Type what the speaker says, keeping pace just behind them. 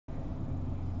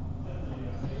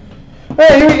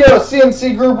Hey, here we go.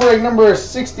 CNC group break number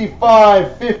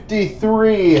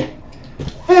 6553.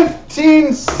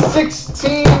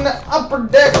 1516 Upper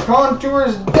Deck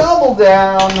Contours Double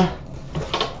Down.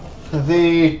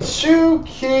 The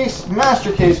 2-case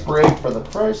master case break for the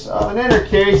price of an inner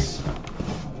case.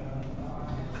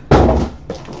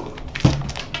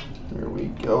 Here we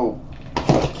go.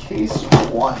 Case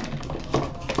 1.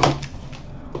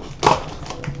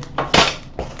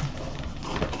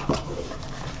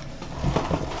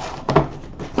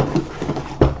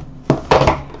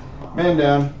 Man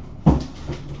down.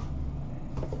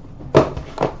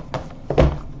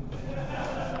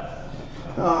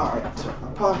 Alright, put my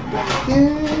pocket back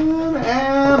in,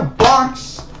 and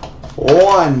box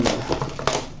 1.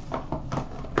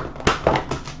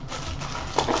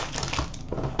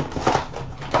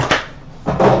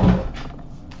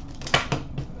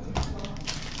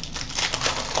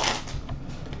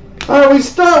 Alright, we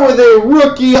start with a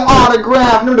rookie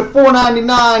autograph, number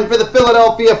 499 for the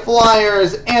Philadelphia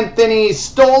Flyers, Anthony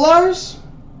Stolarz.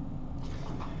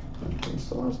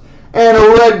 And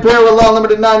a red parallel,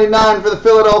 number 99 for the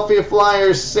Philadelphia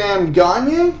Flyers, Sam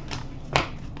Gagner.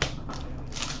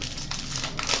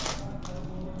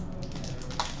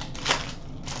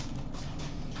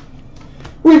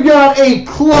 We've got a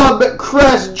club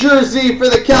crest jersey for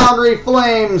the Calgary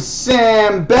Flames,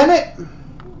 Sam Bennett.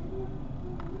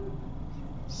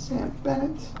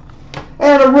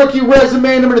 And a rookie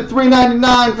resume, number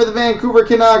 399 for the Vancouver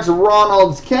Canucks,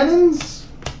 Ronald Kennens.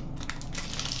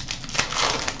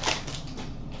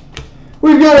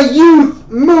 We've got a youth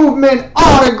movement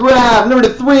autograph, number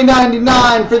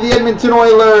 399 for the Edmonton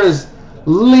Oilers,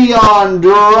 Leon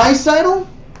Draisaitl.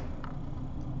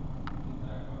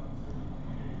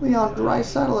 Leon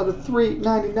Draisaitl out of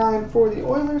 399 for the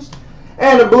Oilers.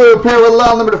 And a blue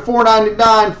parallel, number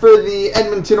 499 for the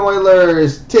Edmonton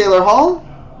Oilers, Taylor Hall.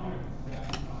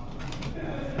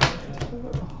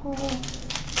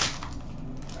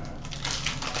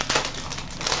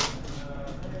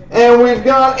 And we've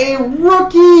got a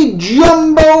rookie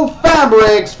jumbo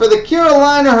fabrics for the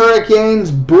Carolina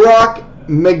Hurricanes, Brock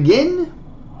McGinn.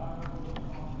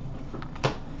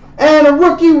 And a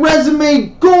rookie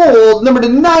resume gold, number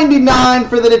 99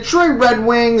 for the Detroit Red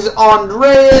Wings,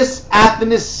 Andreas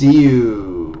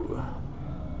Athanasiou.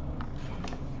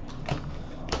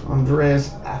 Andreas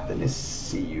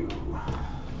Athanasiou.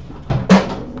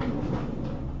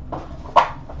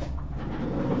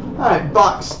 All right,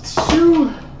 box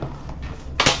 2.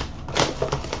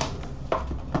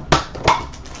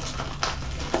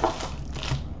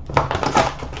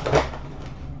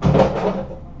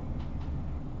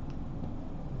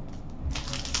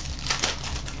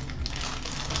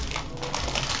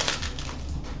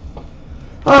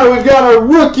 Alright, we've got a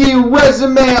rookie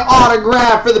resume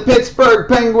autograph for the Pittsburgh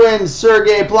Penguins,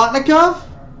 Sergei Plotnikov.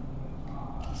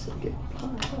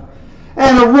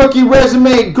 And a rookie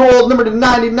resume gold, number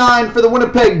 99 for the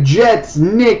Winnipeg Jets,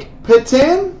 Nick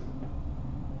Petan.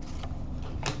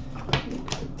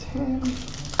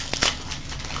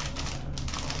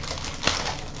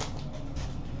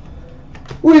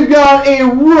 We've got a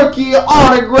rookie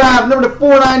autograph, number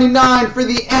 499 for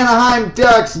the Anaheim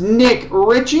Ducks, Nick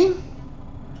Ritchie.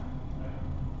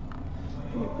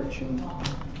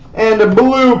 And a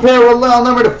blue parallel,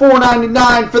 number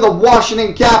 499 for the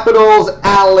Washington Capitals,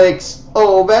 Alex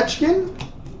Ovechkin.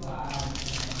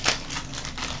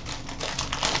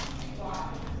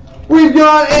 We've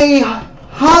got a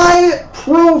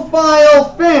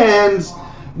high-profile fans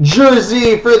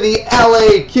jersey for the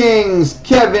LA Kings,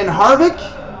 Kevin Harvick.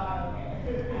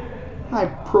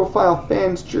 High-profile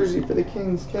fans jersey for the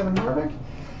Kings, Kevin Harvick.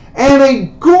 And a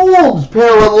gold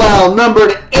parallel,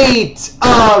 numbered 8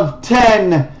 of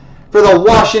 10 for the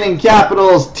Washington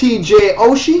Capitals, TJ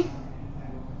Oshie.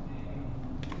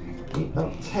 8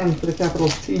 of 10 for the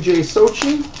Capitals, TJ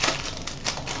Oshie.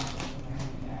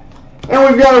 And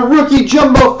we've got a rookie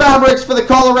jumbo fabrics for the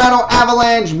Colorado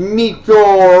Avalanche,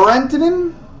 Mikko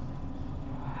Rantanen.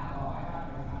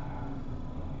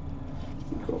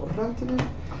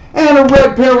 And a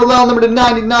red parallel, number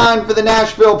 99 for the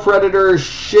Nashville Predators,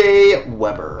 Shea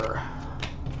Weber.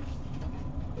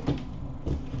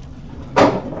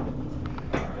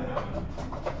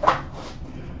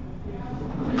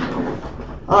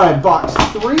 All right, box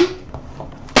 3.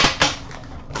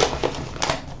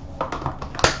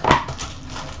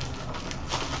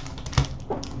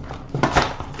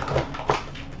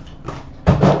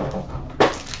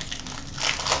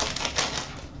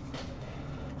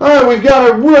 All right, we've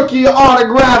got a rookie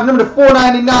autograph, number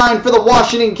 499 for the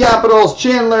Washington Capitals,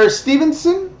 Chandler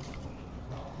Stevenson.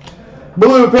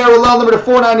 Blue parallel, number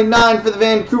 499 for the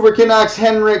Vancouver Canucks,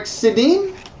 Henrik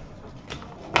Sedin.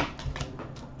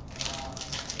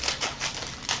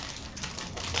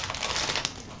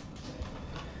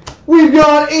 We've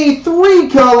got a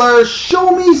 3-color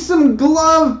Show Me Some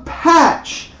Glove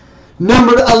patch.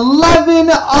 Numbered 11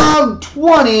 of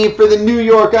 20 for the New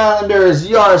York Islanders,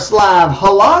 Yaroslav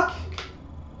Halak.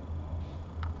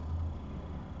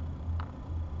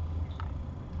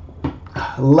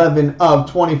 (11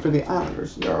 of 20 for the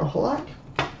Islanders, Yaro Halak.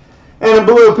 And a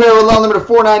blue parallel number to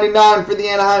 499 for the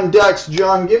Anaheim Ducks,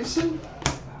 John Gibson.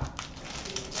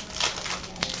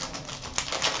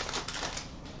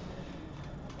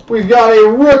 We've got a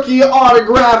rookie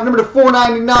autograph number to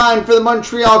 499 for the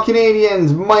Montreal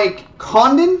Canadiens, Mike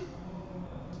Condon.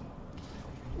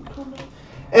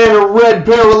 And a red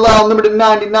parallel number to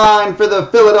 99 for the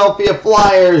Philadelphia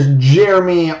Flyers,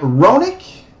 Jeremy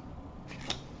Roenick.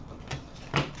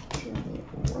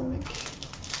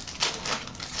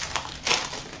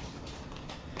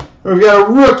 We've got a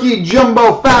rookie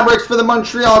jumbo fabrics for the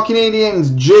Montreal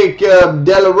Canadiens, Jacob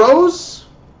Delarose.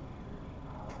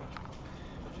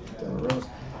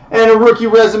 And a rookie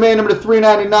resume number to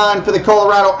 399 for the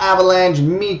Colorado Avalanche,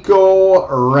 Mikko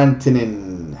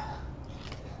Rantanen.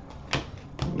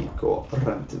 Mikko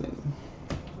Rantanen.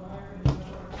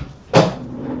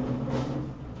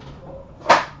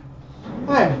 All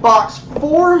right, box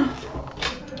 4.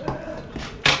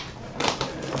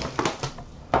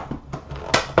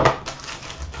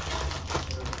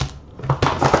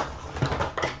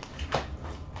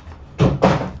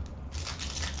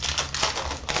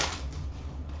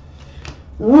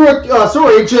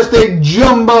 Just a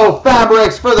jumbo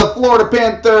fabrics for the Florida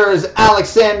Panthers,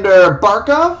 Alexander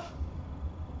Barkov.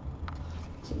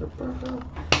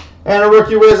 And a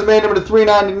rookie resume number to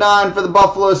 399 for the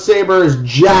Buffalo Sabres,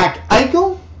 Jack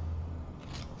Eichel.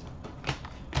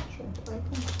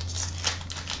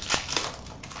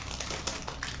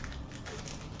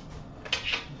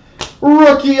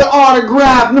 Rookie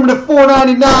autograph number to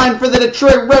 499 for the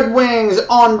Detroit Red Wings,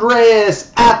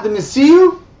 Andreas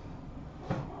Athanasiou.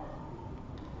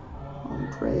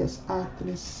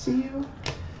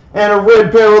 And a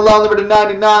red parallel number to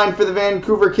 99 for the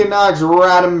Vancouver Canucks,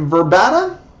 Radim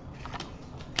Verbata.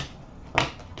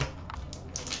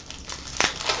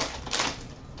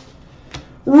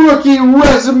 Rookie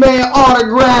resume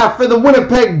autograph for the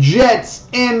Winnipeg Jets,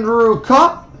 Andrew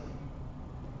Kopp.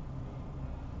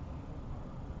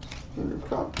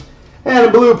 And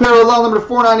a blue parallel number to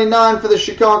 499 for the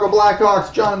Chicago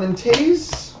Blackhawks, Jonathan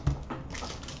Toews.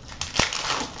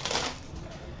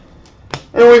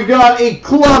 And we've got a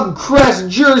club crest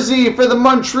jersey for the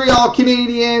Montreal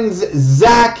Canadiens,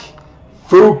 Zach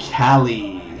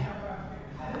Fucale.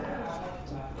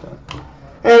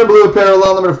 And a blue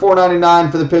parallel number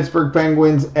 499 for the Pittsburgh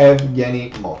Penguins,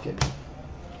 Evgeny Malkin.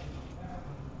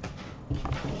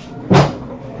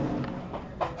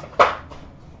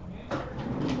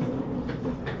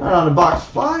 Right on to box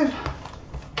 5.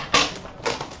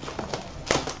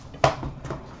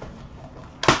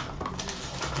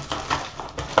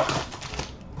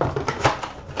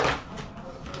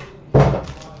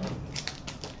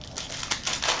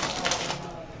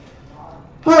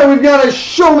 We've got a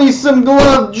Show Me Some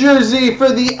Glove jersey for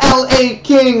the LA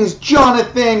Kings,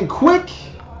 Jonathan Quick.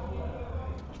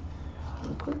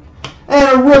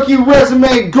 And a rookie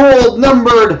resume gold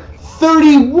numbered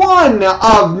 31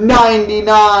 of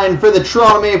 99 for the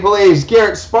Toronto Maple Leafs,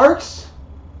 Garrett Sparks.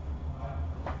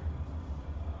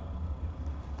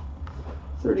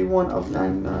 31 of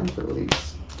 99 for the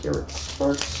Leafs, Garrett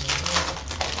Sparks.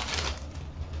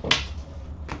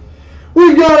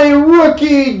 We've got a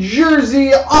rookie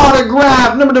jersey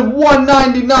autograph, number to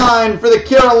 199 for the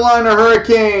Carolina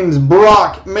Hurricanes,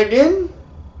 Brock McGinn.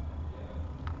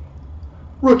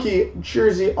 Rookie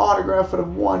jersey autograph for the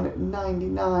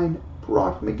 199,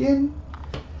 Brock McGinn.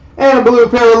 And a blue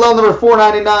parallel number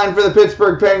 499 for the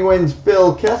Pittsburgh Penguins,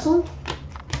 Phil Kessel.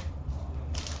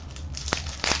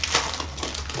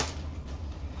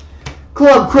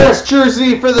 Club crest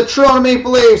jersey for the Toronto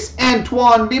Maple Leafs,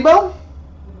 Antoine Bibeau.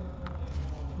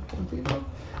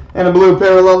 And a blue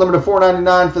parallel number to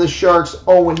 499 for the Sharks,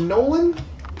 Owen Nolan.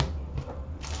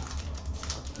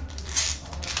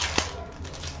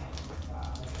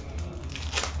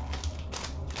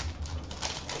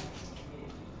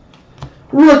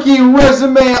 Rookie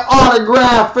resume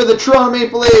autograph for the Toronto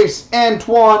Maple Leafs,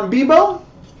 Antoine Bibeau.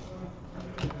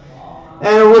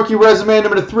 And a rookie resume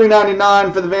number to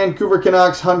 399 for the Vancouver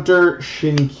Canucks, Hunter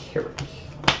Shinkaruk.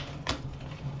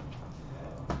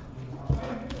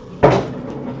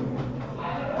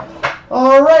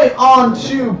 All right, on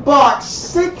to box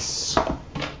 6.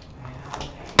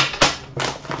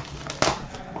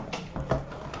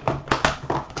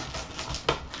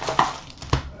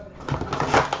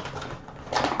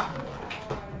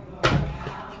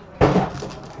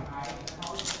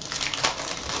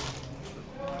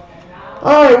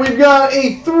 Alright, we've got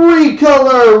a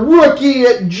 3-color rookie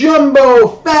jumbo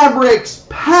fabrics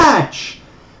patch.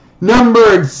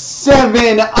 Numbered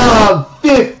 7 of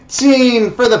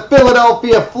 15 for the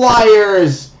Philadelphia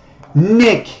Flyers,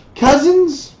 Nick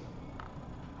Cousins.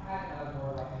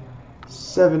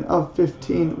 7 of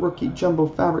 15 rookie jumbo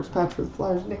fabrics patch for the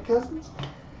Flyers, Nick Cousins.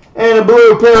 And a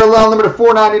blue parallel number to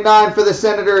 499 for the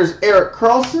Senators, Erik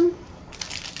Karlsson.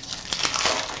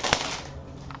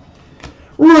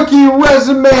 Rookie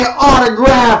resume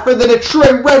autograph for the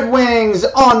Detroit Red Wings,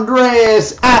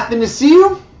 Andreas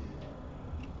Athanasiou.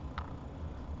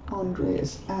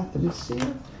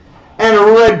 And a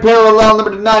red parallel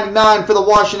number to 99 for the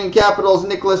Washington Capitals,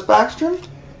 Nicholas Backstrom.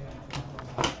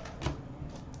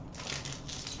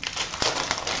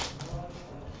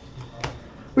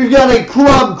 We've got a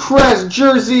Club Crest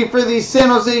jersey for the San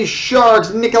Jose Sharks,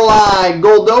 Nikolai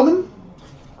Goldobin.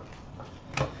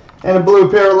 And a blue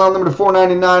parallel number to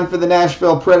 499 for the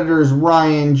Nashville Predators,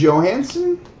 Ryan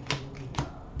Johansson.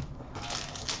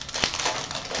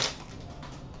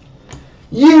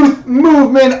 Youth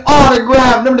Movement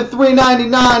autograph number to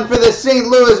 399 for the St.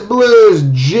 Louis Blues,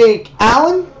 Jake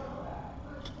Allen.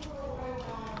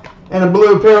 And a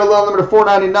blue parallel number to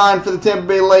 499 for the Tampa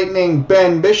Bay Lightning,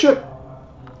 Ben Bishop.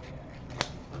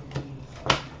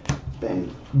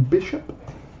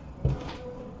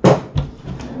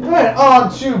 Alright,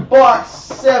 on to box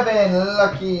 7,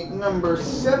 lucky number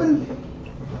 7.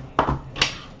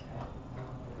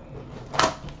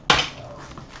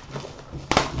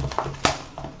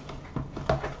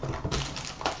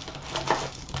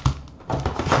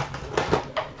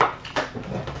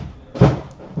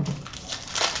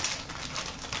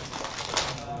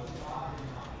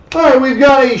 Alright, we've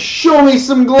got a Show Me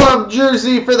Some Glove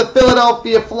jersey for the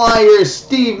Philadelphia Flyers,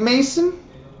 Steve Mason.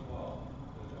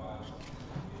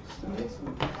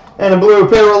 And a blue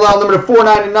parallel number to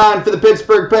 499 for the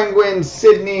Pittsburgh Penguins,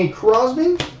 Sidney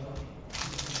Crosby.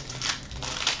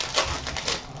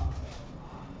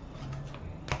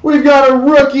 We've got a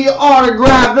rookie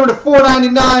autograph number to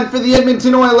 499 for the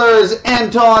Edmonton Oilers,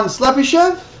 Anton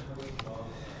Slepyshev.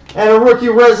 And a rookie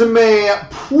resume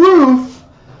proof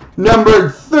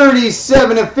numbered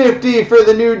 37 of 50 for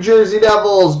the New Jersey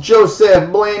Devils, Joseph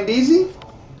Blandisi.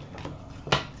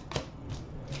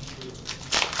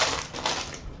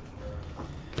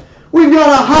 We've got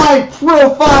a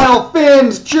high-profile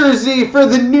fans jersey for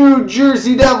the New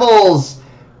Jersey Devils,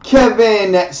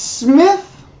 Kevin Smith.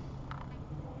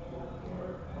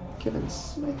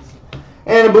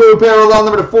 And a blue parallel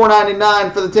number to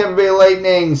 499 for the Tampa Bay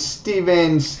Lightning,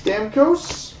 Steven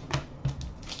Stamkos.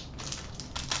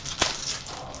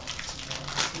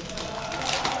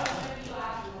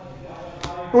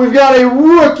 We've got a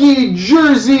rookie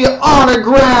jersey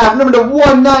autograph, number to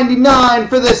 199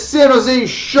 for the San Jose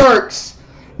Sharks,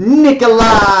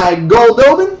 Nikolai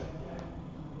Goldobin.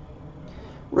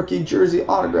 Rookie jersey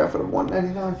autograph out of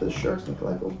 199 for the Sharks,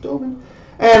 Nikolai Goldobin.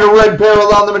 And a red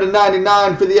parallel number to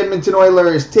 99 for the Edmonton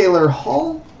Oilers, Taylor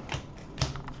Hall.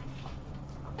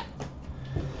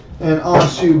 And on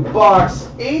to box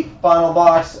 8, final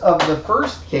box of the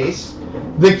first case.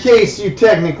 The case you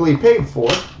technically paid for.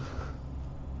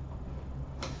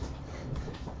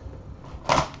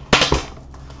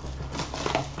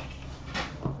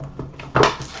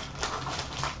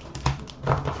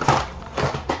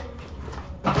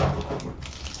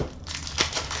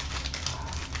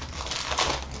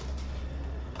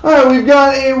 Alright, we've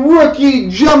got a rookie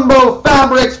jumbo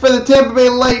fabrics for the Tampa Bay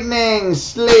Lightning,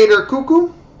 Slater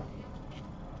Cuckoo.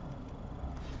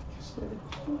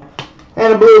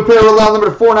 And a blue parallel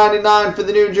number 499 for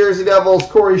the New Jersey Devils,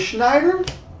 Corey Schneider.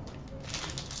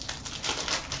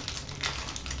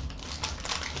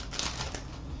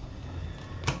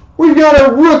 We've got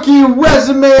a rookie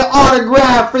resume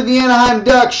autograph for the Anaheim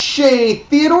Ducks, Shea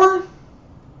Theodore.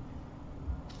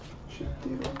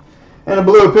 And a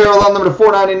blue parallel number to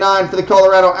 499 for the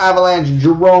Colorado Avalanche,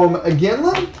 Jerome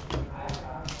Iginla.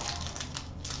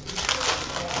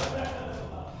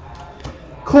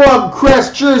 Club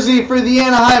Crest jersey for the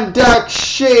Anaheim Ducks,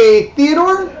 Shea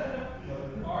Theodore.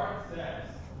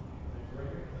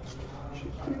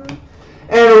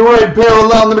 And a red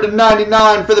parallel number to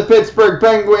 99 for the Pittsburgh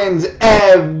Penguins,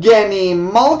 Evgeny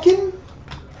Malkin.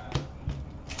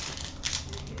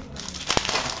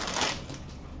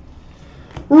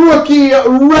 Rookie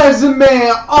resume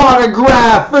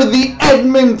autograph for the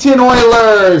Edmonton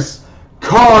Oilers,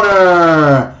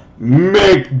 Connor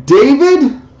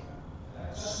McDavid.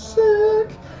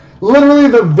 Sick. Literally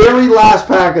the very last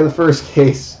pack of the first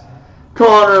case.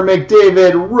 Connor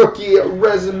McDavid, rookie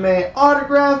resume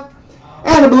autograph.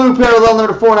 And a blue parallel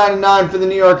number 499 for the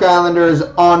New York Islanders,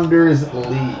 Anders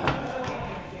Lee.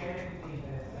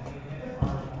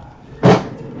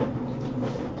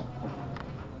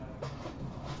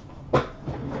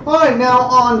 All right, now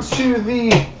on to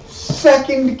the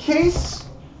second case.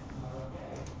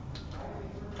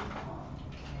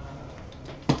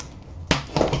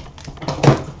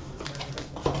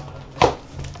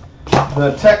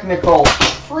 The technical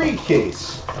free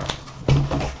case.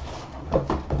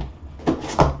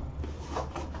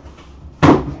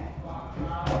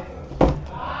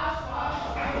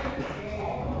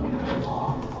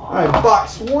 All right,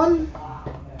 box one.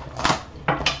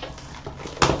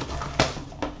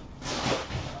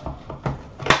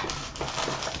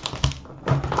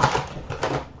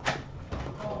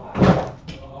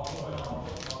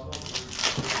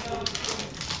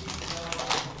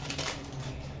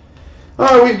 All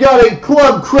right, we've got a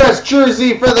club crest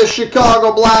jersey for the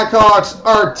Chicago Blackhawks,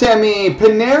 Artemi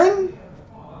Panarin.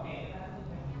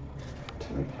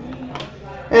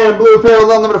 And a blue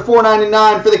parallel number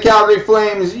 499 for the Calgary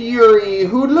Flames, Yuri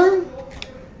Hudler.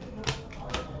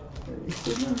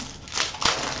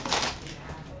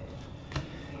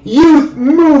 Youth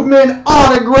Movement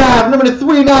autograph number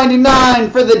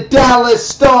 399 for the Dallas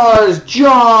Stars,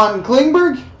 John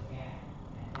Klingberg.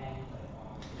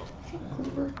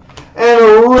 And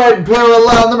a red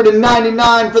parallel number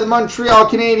 99 for the Montreal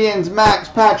Canadiens, Max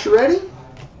Pacioretty.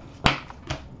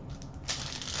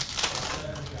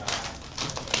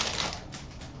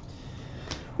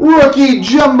 Rookie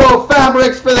Jumbo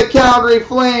Fabrics for the Calgary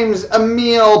Flames,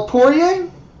 Emile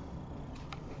Poirier.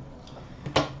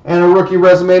 And a rookie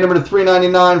resume number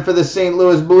 399 for the St.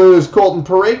 Louis Blues, Colton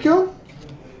Parayko.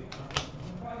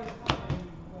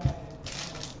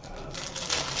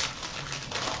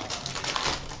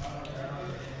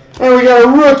 And we got a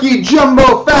rookie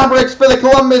Jumbo Fabrics for the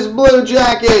Columbus Blue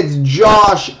Jackets,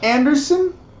 Josh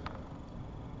Anderson.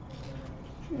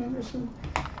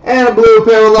 And a blue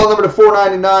parallel number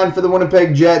 499 for the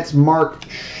Winnipeg Jets, Mark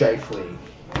Scheifele.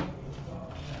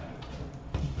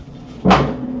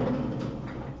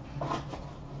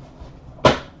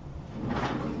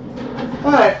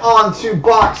 All right, on to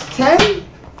box 10.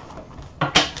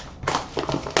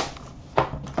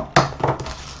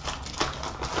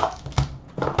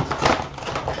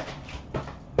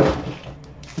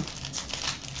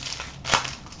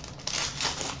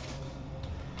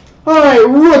 All right,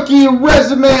 rookie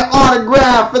resume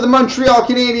autograph for the Montreal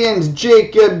Canadiens,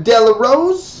 Jacob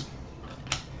Delarose.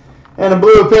 And a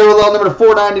blue parallel number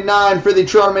 499 for the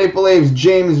Toronto Maple Leafs,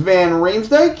 James Van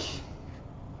Riemsdyk.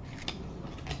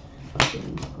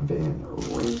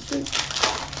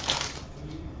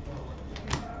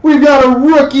 We've got a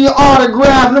rookie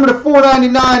autograph number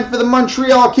 499 for the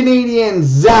Montreal Canadiens,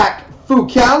 Zach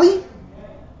Fucale.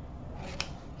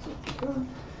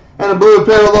 And a blue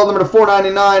parallel number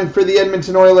 499 for the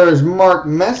Edmonton Oilers, Mark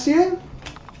Messier.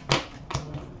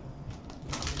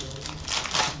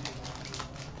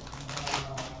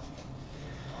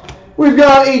 We've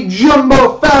got a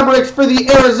Jumbo Fabrics for the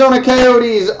Arizona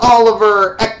Coyotes,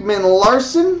 Oliver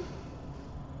Ekman-Larsson.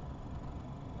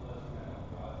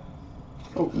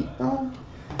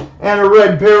 And a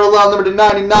red parallel number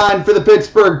 99 for the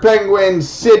Pittsburgh Penguins,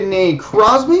 Sidney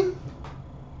Crosby.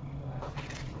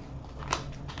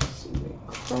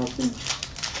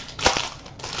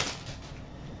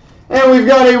 And we've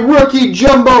got a rookie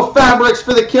Jumbo Fabrics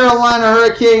for the Carolina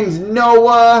Hurricanes,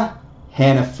 Noah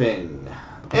Hannafin.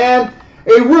 And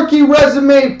a rookie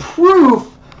resume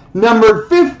proof number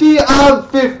 50 of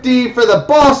 50 for the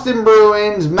Boston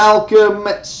Bruins, Malcolm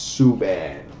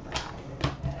Subban.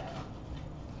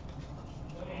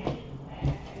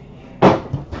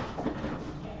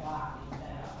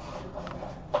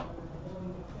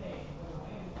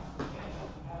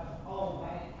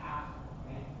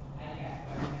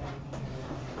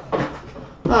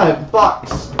 Alright,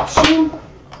 box 2,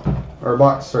 or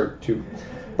box 2,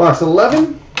 box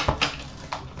 11.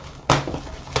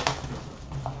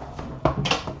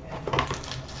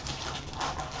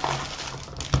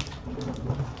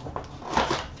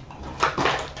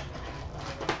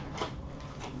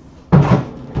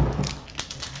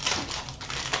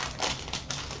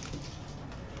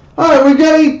 Alright, we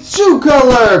got a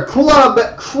 2-color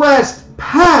Club Crest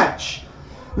patch.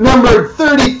 Number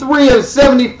 33 of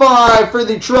 75 for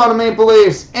the Toronto Maple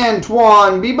Leafs,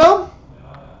 Antoine Bibeau.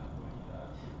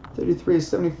 33 of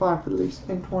 75 for the Leafs,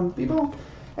 Antoine Bibeau.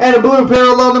 And a blue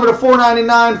parallel number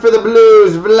 499 for the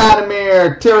Blues,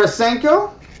 Vladimir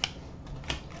Tarasenko.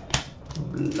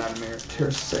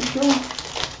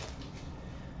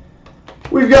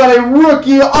 We've got a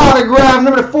rookie autograph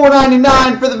number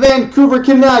 499 for the Vancouver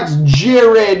Canucks,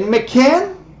 Jared McCann.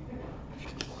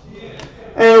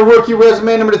 And a rookie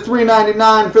resume number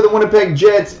 399 for the Winnipeg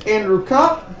Jets, Andrew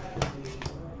Kopp.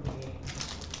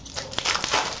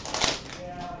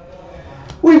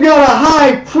 We've We've got a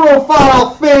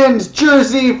high-profile fans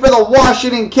jersey for the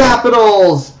Washington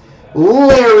Capitals,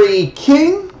 Larry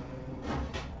King.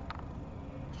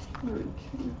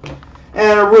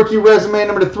 And a rookie resume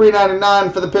number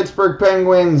 /399 for the Pittsburgh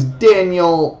Penguins,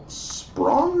 Daniel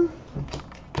Sprong.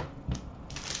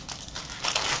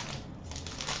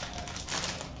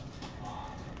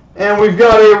 And we've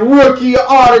got a rookie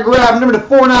autograph number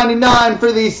 /499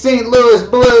 for the St. Louis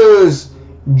Blues,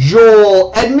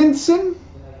 Joel Edmondson.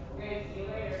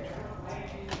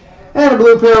 And a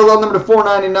blue parallel number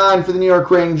 /499 for the New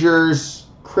York Rangers,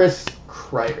 Chris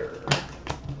Kreider.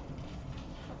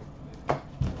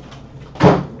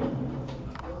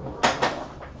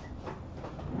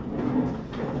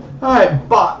 All right,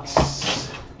 box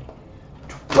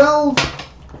 12.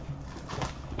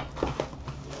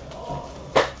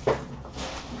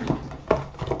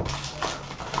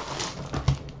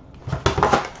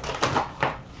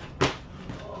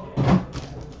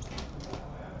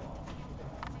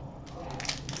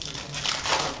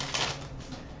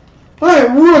 All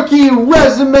right, rookie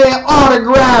resume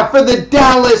autograph for the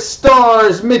Dallas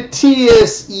Stars,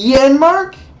 Matthias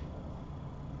Janmark.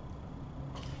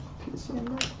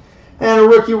 And a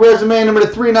rookie resume number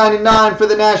 /399 for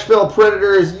the Nashville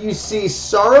Predators, UC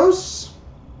Saros.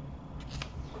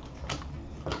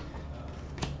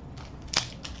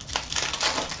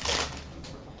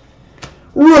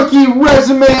 Rookie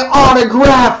resume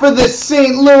autograph for the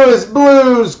St. Louis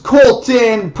Blues,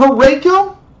 Colton Parayko.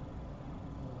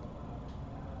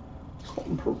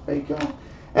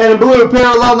 And a blue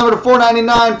parallel number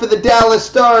 /499 for the Dallas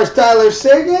Stars, Tyler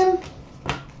Seguin.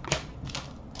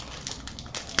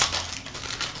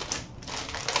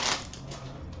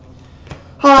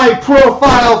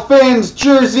 High-profile fans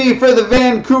jersey for the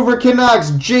Vancouver Canucks,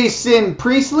 Jason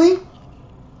Priestley.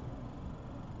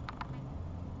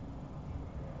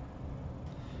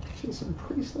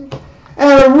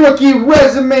 And a rookie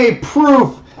resume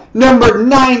proof number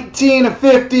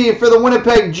 /19/50 for the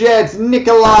Winnipeg Jets,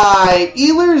 Nikolai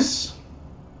Ehlers.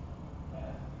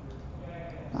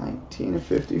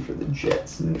 19/50 for the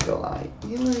Jets, Nikolai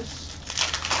Ehlers.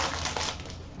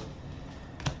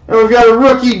 And we've got a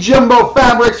rookie jumbo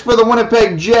fabrics for the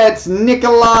Winnipeg Jets,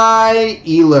 Nikolai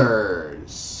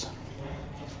Ehlers.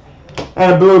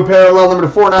 And a blue parallel number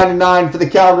 /499 for the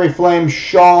Calgary Flames,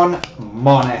 Sean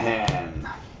Monahan.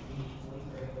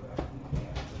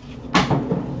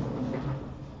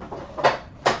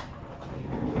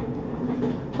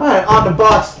 All right, on to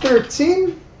box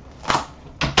 13.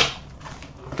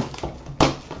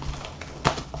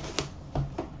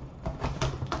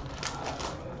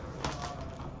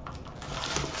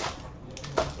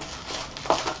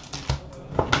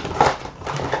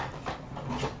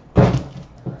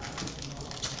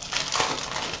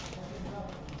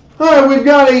 All right, we've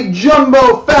got a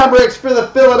jumbo fabrics for the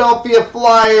Philadelphia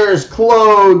Flyers,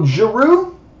 Claude Giroux.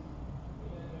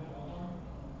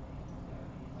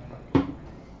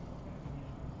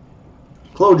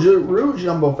 Claude Giroux,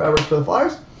 jumbo fabrics for the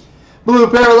Flyers. Blue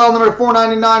parallel number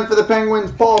 /499 for the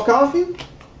Penguins, Paul Coffey.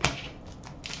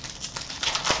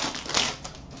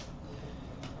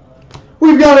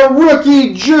 We've got a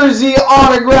rookie jersey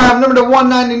autograph number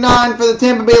 /199 for the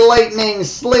Tampa Bay Lightning,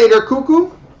 Slater Cuckoo.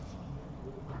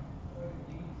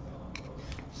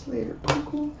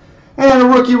 And a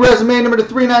rookie resume number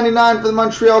 /399 for the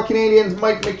Montreal Canadiens,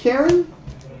 Mike McCarron.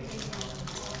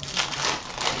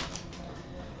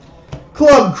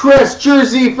 Club Crest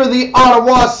jersey for the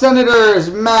Ottawa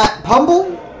Senators, Matt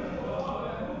Pumble.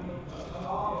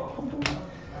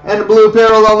 And a blue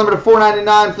parallel number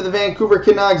 /499 for the Vancouver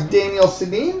Canucks, Daniel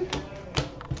Sedin.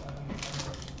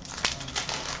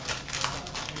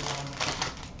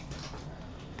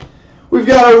 We've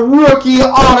got a rookie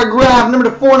autograph number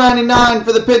 /499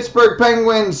 for the Pittsburgh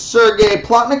Penguins, Sergei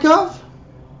Plotnikov.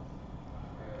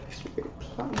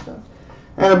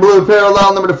 And a blue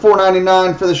parallel number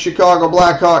 /499 for the Chicago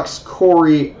Blackhawks,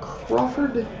 Corey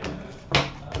Crawford.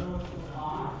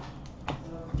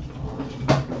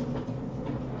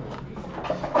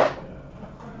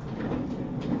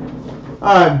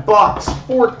 All right, box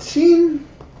 14.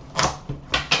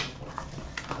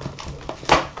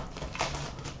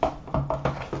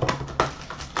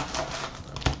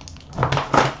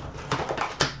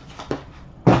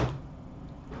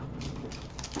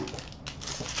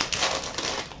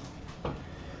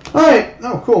 All right,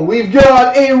 oh cool. We've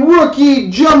got a rookie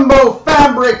jumbo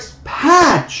fabrics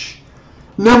patch,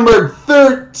 numbered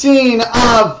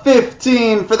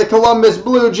 13/15 for the Columbus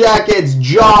Blue Jackets,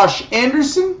 Josh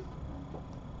Anderson.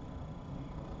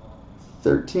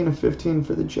 13/15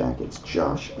 for the Jackets,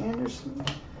 Josh Anderson.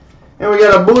 And we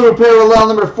got a blue parallel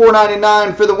number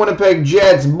 499 for the Winnipeg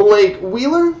Jets, Blake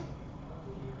Wheeler.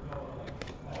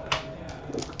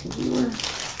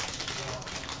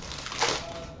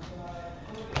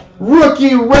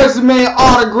 Rookie resume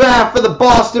autograph for the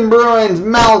Boston Bruins,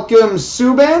 Malcolm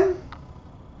Subban.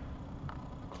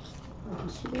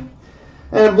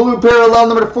 And a blue parallel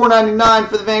number 499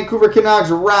 for the Vancouver Canucks,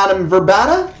 Radim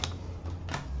Verbata.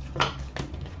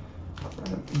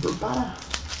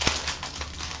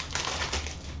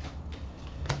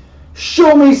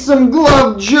 Show me some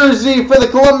glove jersey for the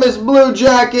Columbus Blue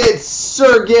Jackets,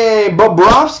 Sergei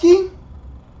Bobrovsky.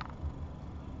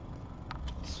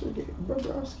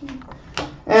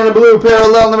 And a blue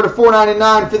parallel number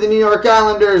 499 for the New York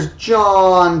Islanders,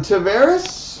 John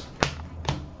Tavares.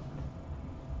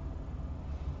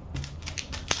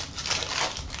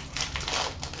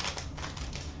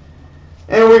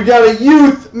 And we've got a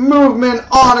youth movement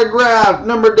autograph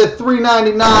number to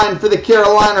 399 for the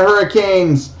Carolina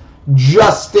Hurricanes,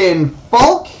 Justin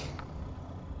Falk.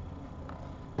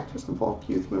 Justin Falk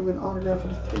youth movement autograph for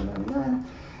the 399.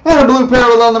 And a blue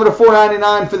parallel number to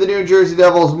 499 for the New Jersey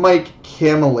Devils, Mike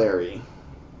Camilleri.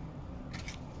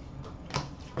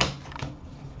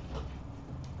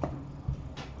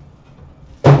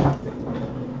 All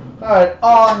right,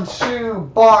 on to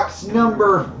box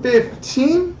number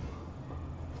 15.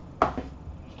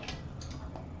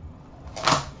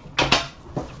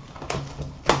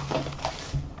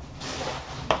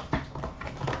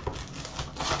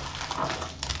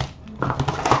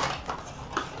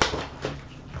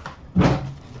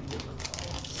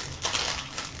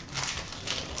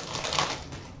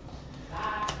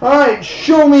 All right,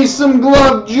 show me some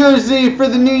glove jersey for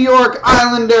the New York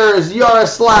Islanders,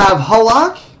 Yaroslav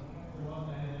Halak.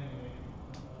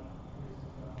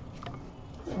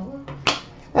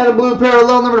 And a blue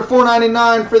parallel number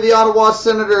 499 for the Ottawa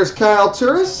Senators, Kyle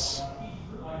Turris.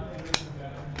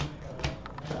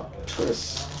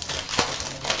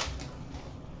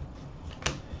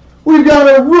 We've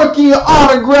got a rookie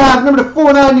autograph number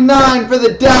 499 for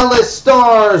the Dallas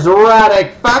Stars,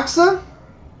 Radek Faksa.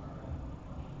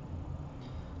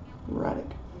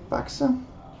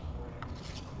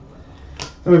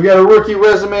 And we've got a rookie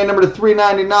resume number to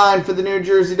 399 for the New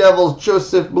Jersey Devils,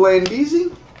 Joseph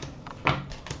Blandisi.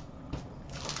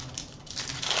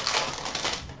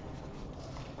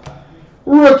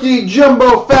 Rookie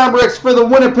jumbo fabrics for the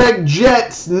Winnipeg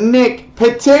Jets, Nick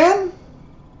Petan.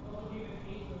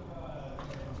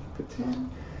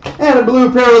 And a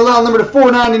blue parallel number to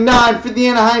 499 for the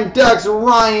Anaheim Ducks,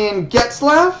 Ryan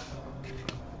Getzlaf.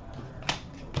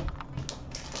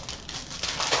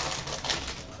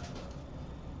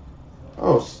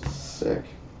 Oh, sick.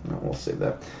 No, we'll save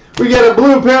that. We get a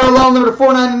blue parallel number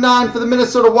 499 for the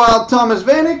Minnesota Wild, Thomas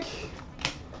Vanek.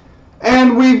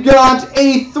 And we've got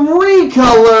a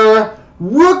 3-color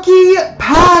rookie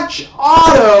patch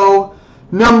auto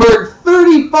numbered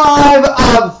 35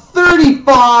 of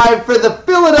 35 for the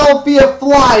Philadelphia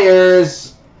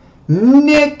Flyers,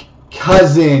 Nick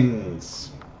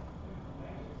Cousins.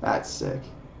 That's sick.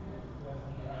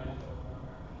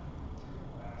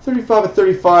 35 of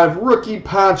 35, rookie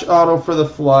patch auto for the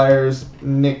Flyers,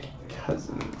 Nick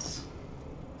Cousins.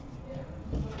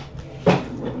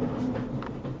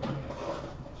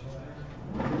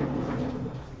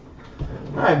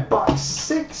 All right, box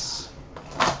 6.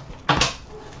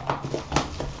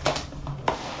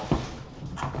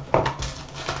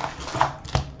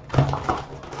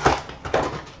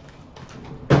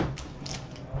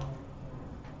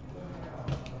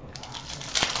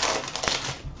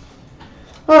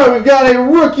 All right, we've got a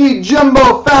rookie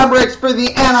jumbo fabrics for the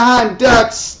Anaheim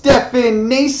Ducks, Stefan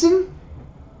Nason.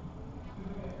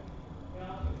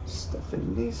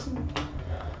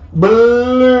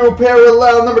 Blue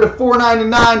parallel number to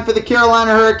 499 for the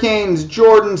Carolina Hurricanes,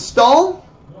 Jordan Staal.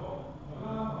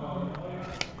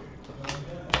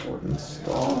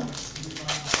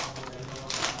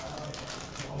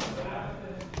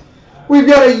 We've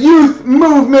got a youth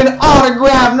movement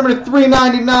autograph number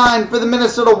 399 for the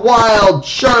Minnesota Wild,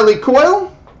 Charlie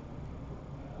Coyle.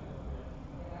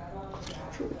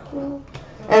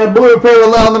 And a blue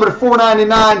parallel number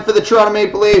 499 for the Toronto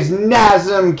Maple Leafs,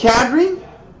 Nazem Kadri.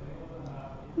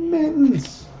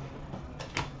 Mittens.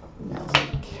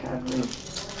 Nazem Kadri.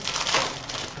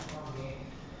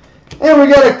 And we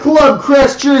got a Club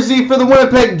Crest jersey for the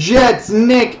Winnipeg Jets,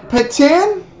 Nick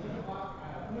Petan.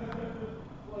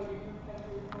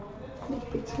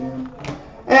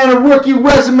 And a rookie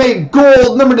resume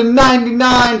gold number to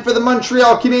 99 for the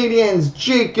Montreal Canadiens,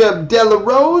 Jacob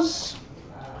Delarose.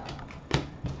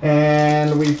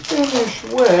 And we finish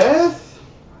with,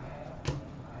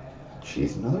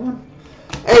 geez, another one.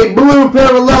 A blue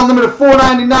parallel number to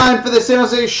 499 for the San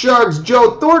Jose Sharks,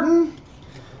 Joe Thornton.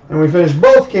 And we finish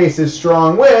both cases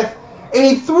strong with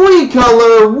a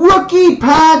 3-color rookie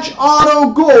patch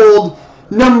auto gold,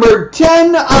 number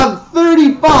 10 of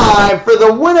 35 for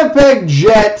the Winnipeg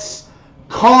Jets,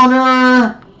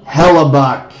 Connor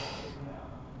Hellebuck.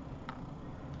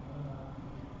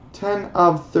 10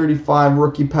 of 35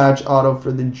 rookie patch auto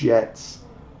for the Jets,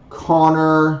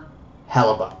 Connor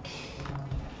Hellebuck.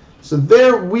 So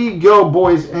there we go,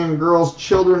 boys and girls,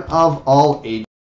 children of all ages.